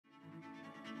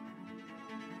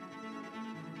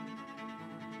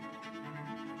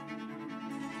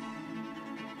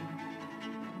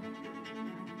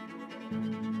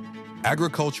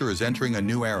Agriculture is entering a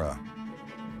new era,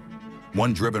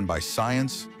 one driven by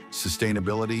science,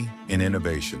 sustainability, and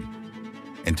innovation.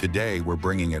 And today, we're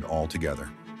bringing it all together.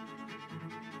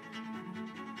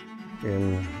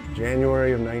 In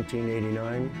January of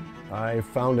 1989, I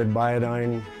founded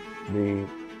Biodyne. The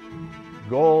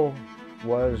goal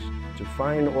was to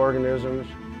find organisms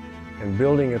and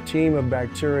building a team of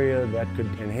bacteria that could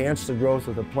enhance the growth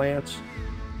of the plants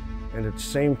and at the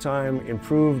same time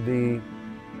improve the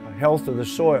health of the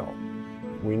soil.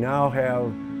 We now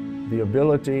have the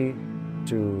ability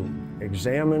to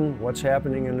examine what's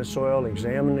happening in the soil,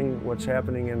 examining what's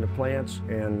happening in the plants,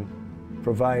 and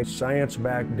provide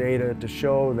science-backed data to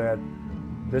show that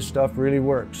this stuff really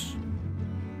works.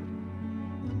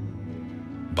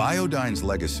 Biodyne's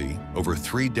legacy, over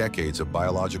 3 decades of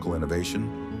biological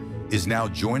innovation, is now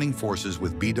joining forces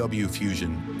with BW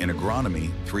Fusion and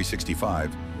Agronomy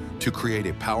 365 to create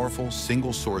a powerful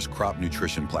single-source crop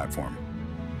nutrition platform.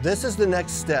 This is the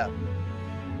next step.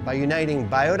 By uniting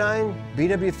Biodyne,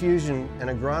 BW Fusion, and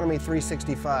Agronomy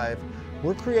 365,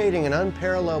 we're creating an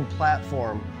unparalleled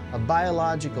platform of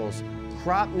biologicals,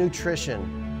 crop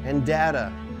nutrition, and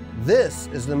data. This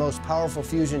is the most powerful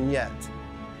fusion yet.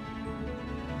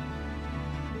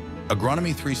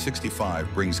 Agronomy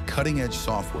 365 brings cutting-edge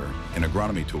software and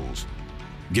agronomy tools,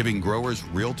 giving growers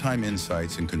real-time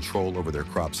insights and control over their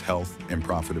crops' health and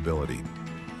profitability.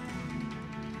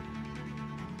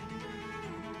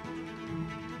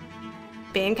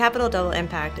 Bain Capital Double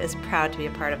Impact is proud to be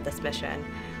a part of this mission.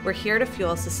 We're here to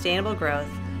fuel sustainable growth,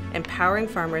 empowering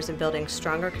farmers and building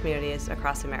stronger communities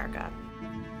across America.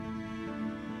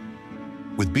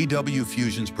 With BW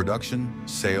Fusion's production,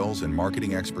 sales, and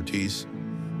marketing expertise,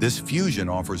 this fusion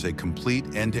offers a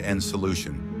complete end-to-end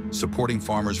solution, supporting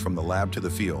farmers from the lab to the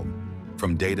field,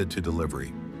 from data to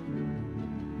delivery.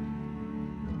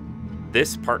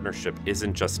 This partnership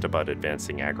isn't just about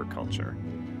advancing agriculture.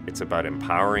 It's about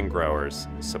empowering growers,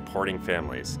 supporting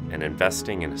families, and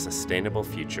investing in a sustainable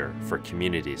future for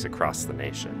communities across the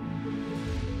nation.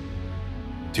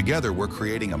 Together, we're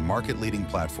creating a market-leading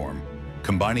platform,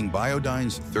 combining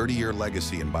Biodyne's 30-year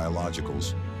legacy in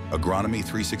biologicals, Agronomy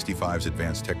 365's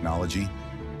advanced technology,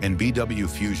 and BW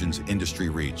Fusion's industry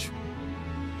reach.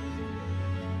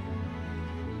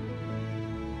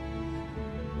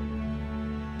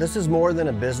 This is more than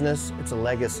a business, it's a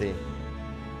legacy.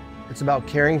 It's about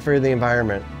caring for the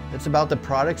environment. It's about the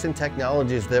products and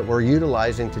technologies that we're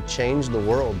utilizing to change the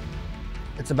world.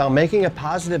 It's about making a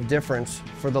positive difference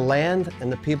for the land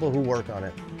and the people who work on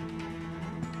it.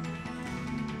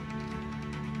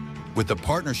 With the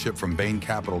partnership from Bain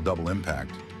Capital Double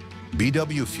Impact,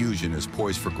 BW Fusion is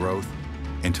poised for growth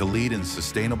and to lead in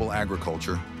sustainable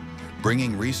agriculture,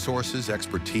 bringing resources,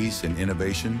 expertise, and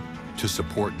innovation to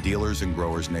support dealers and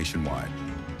growers nationwide.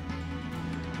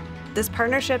 This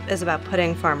partnership is about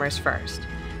putting farmers first.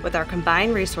 With our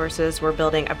combined resources, we're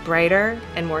building a brighter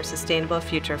and more sustainable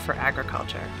future for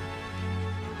agriculture.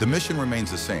 The mission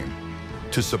remains the same: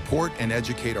 to support and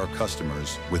educate our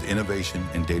customers with innovation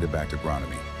and data-backed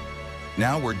agronomy.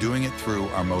 Now we're doing it through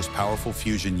our most powerful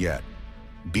fusion yet,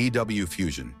 BW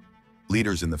Fusion,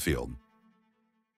 leaders in the field.